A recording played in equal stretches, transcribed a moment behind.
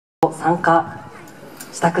参加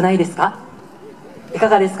したくないですか？いか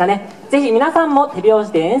がですかね。ぜひ皆さんも手拍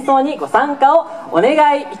子で演奏にご参加をお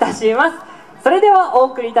願いいたします。それではお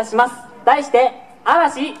送りいたします。題して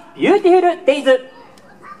嵐ビューティフルデイズ。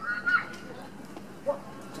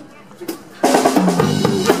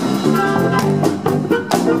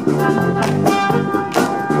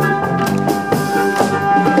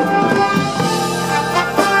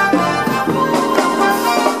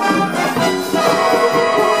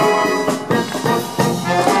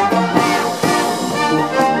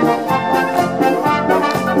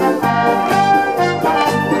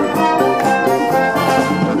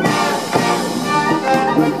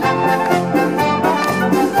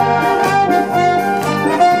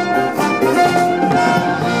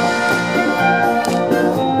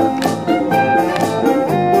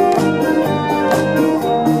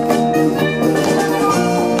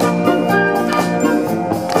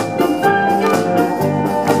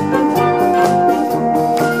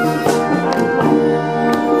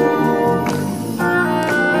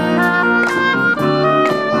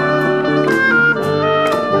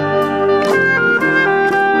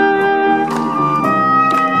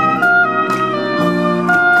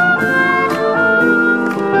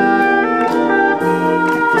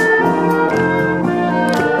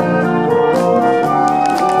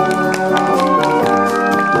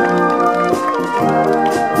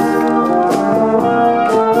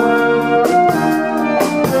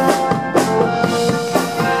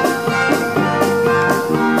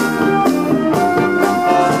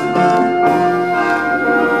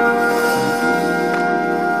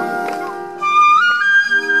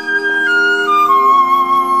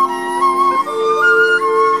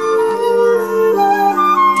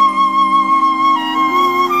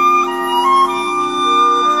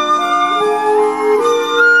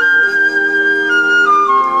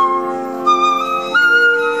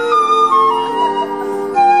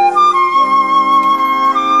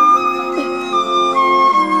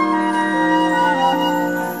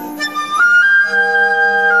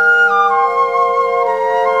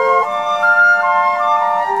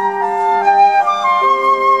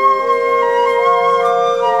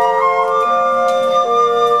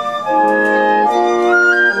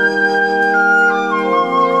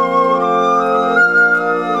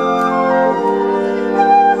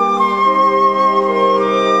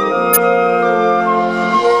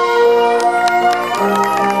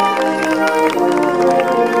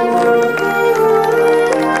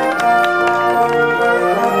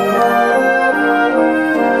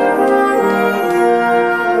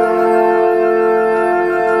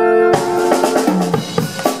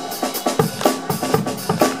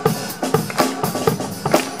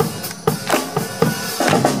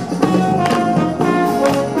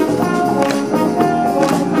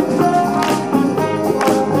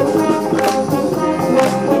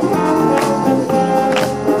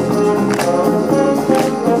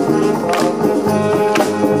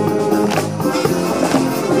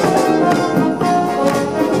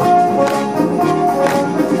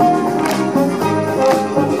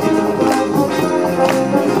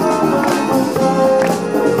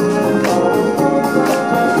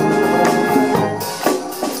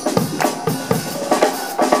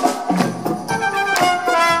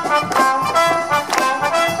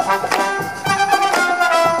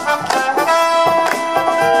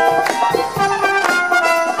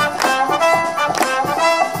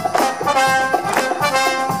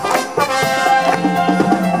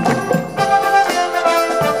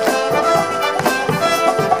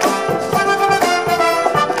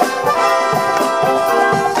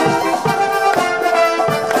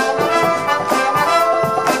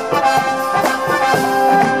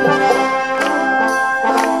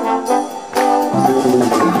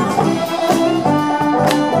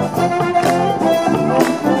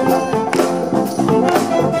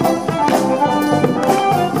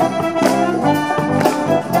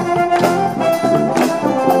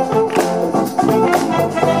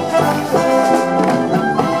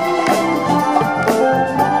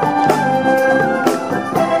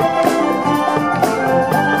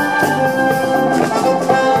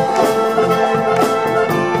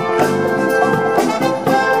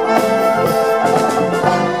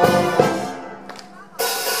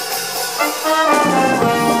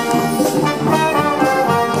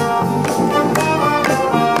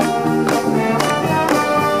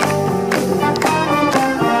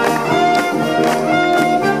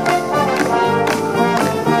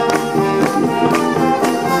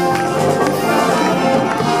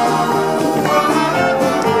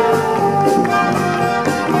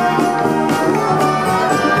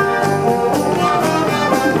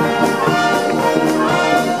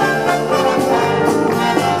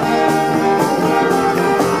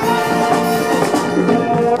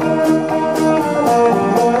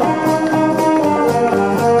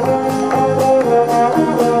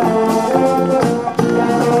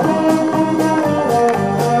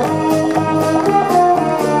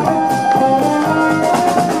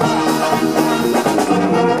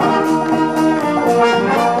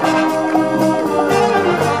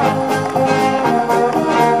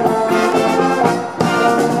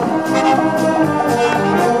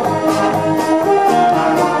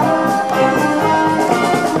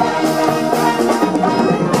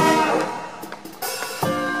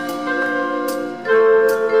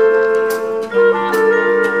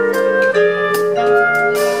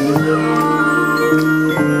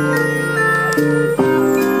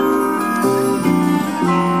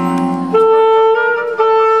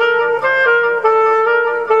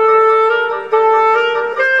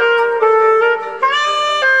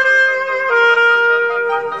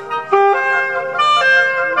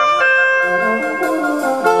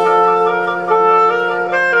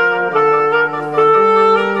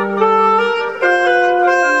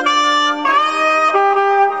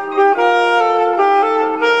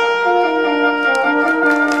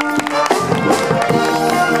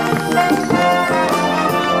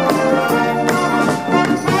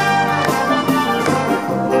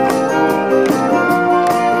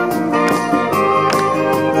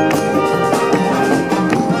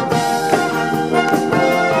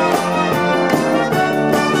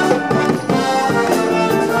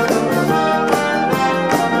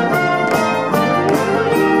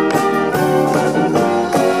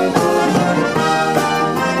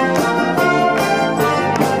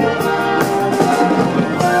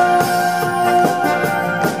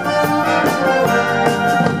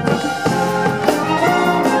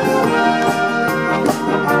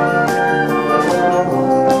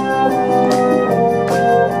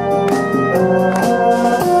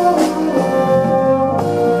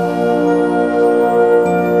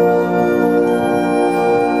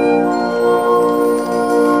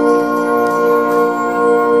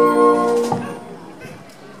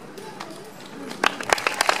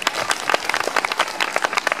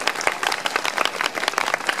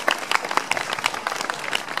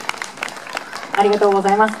ありがとうご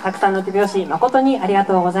ざいます。たくさんの手拍子誠にありが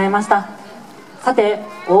とうございました。さて、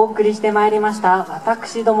お送りしてまいりました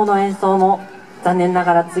私どもの演奏も残念な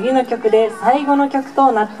がら次の曲で最後の曲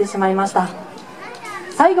となってしまいました。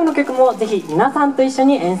最後の曲もぜひ皆さんと一緒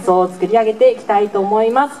に演奏を作り上げていきたいと思い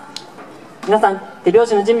ます。皆さん、手拍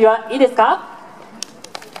子の準備はいいですか？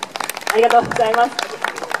ありがとうございます。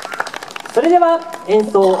それでは演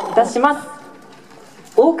奏いたします。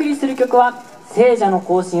お送りする曲は聖者の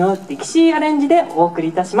行進をディキシーアレンジでお送り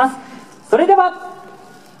いたします。それでは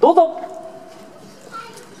どうぞ。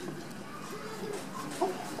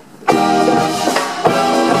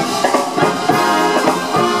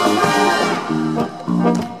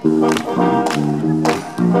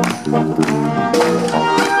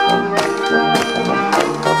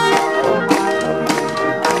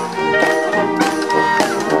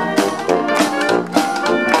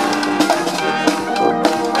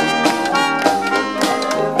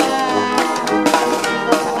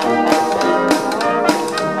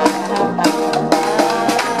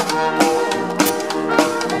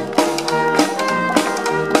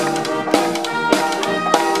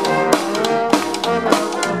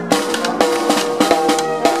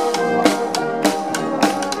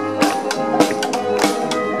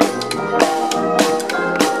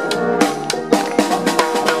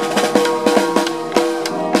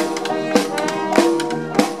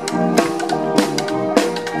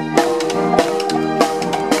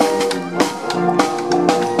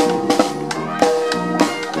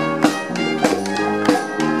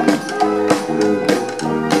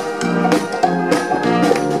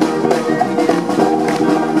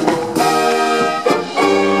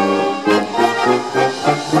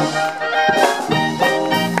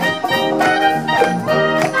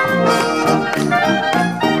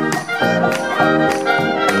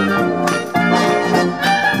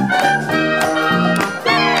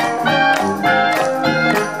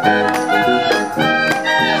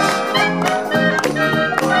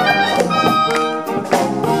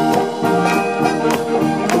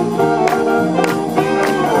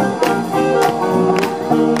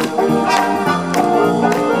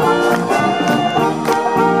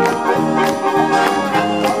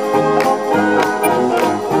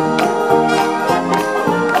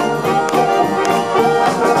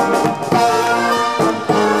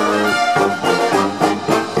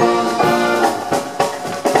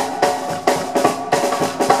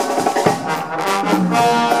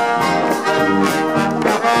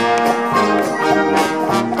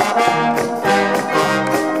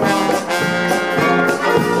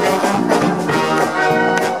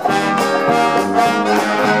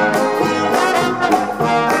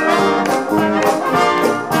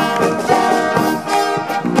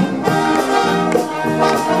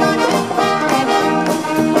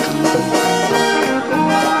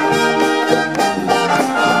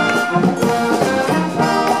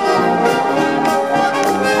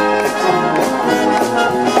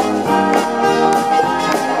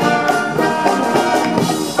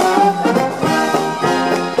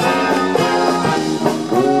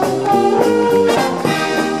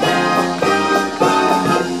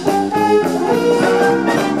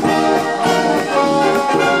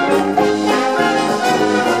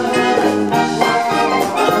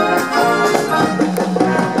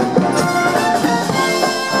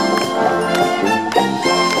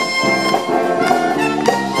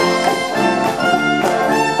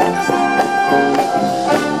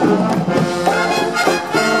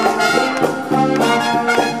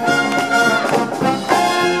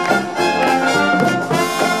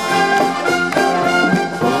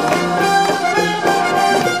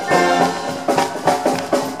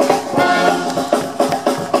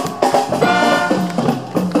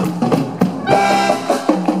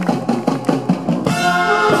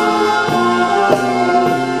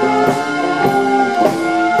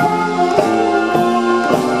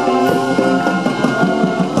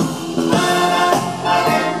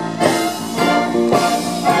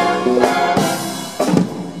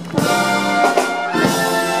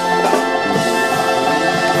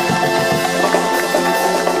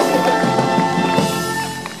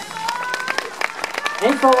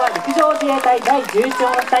演奏は陸上自衛隊第11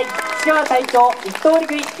音楽隊岸和隊長一等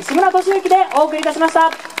陸尉石村俊之でお送りいたしました。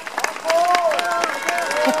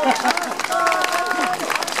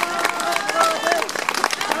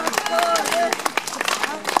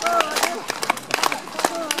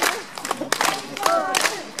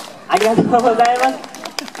ありがとうございます。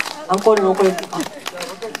アンコールのこれ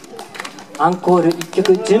アンコール1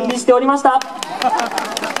曲準備しておりました。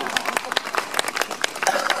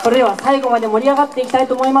それでは最後まで盛り上がっていきたい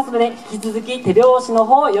と思いますので、引き続き手拍子の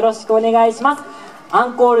方よろしくお願いします。ア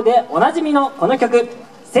ンコールでおなじみのこの曲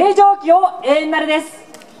「星条旗を永遠なれ」です。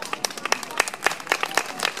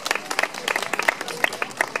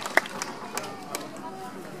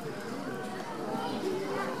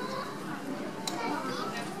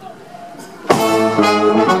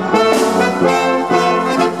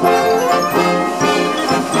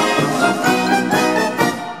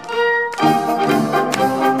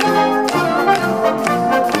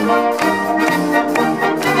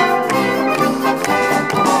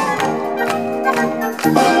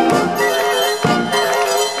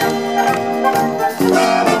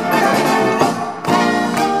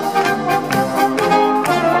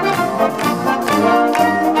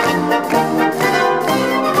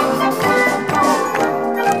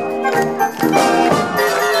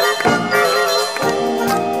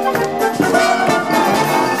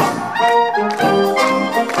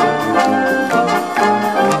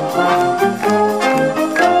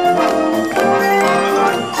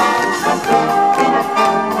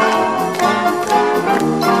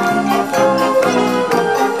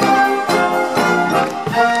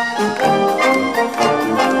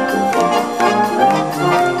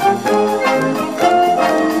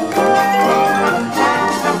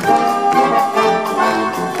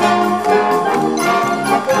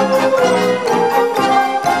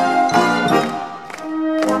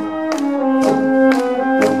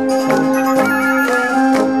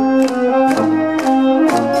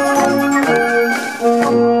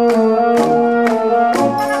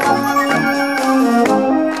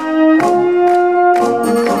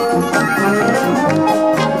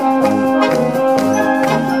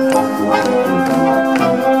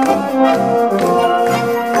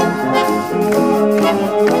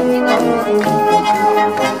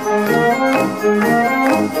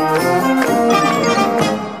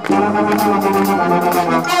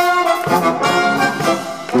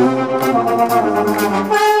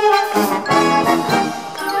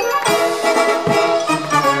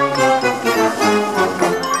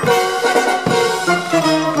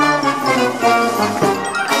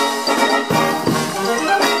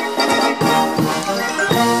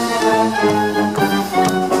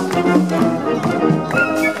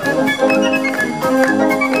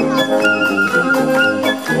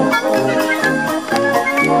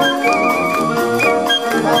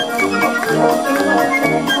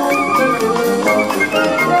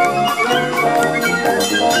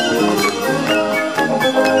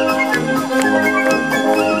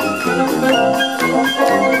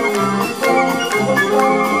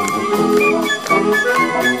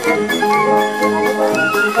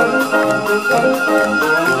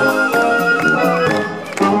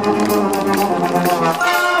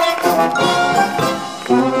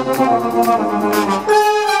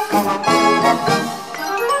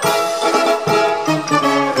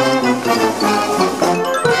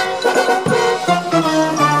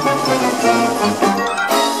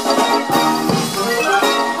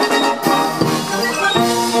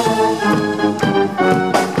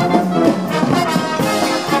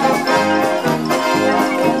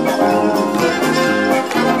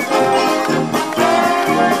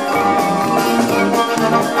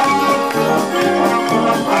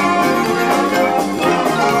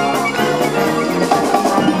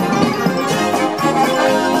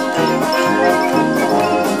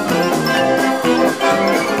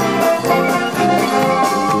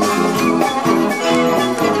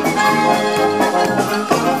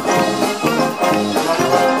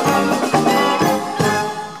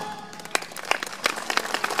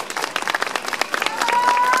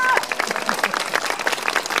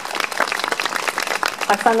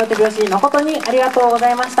たくさんの手拍子誠にありがとうござ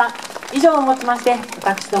いました。以上をもちまして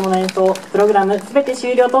私どもの演奏プログラム全て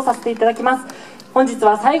終了とさせていただきます。本日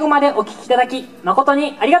は最後までお聴きいただき誠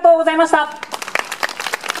にありがとうございました。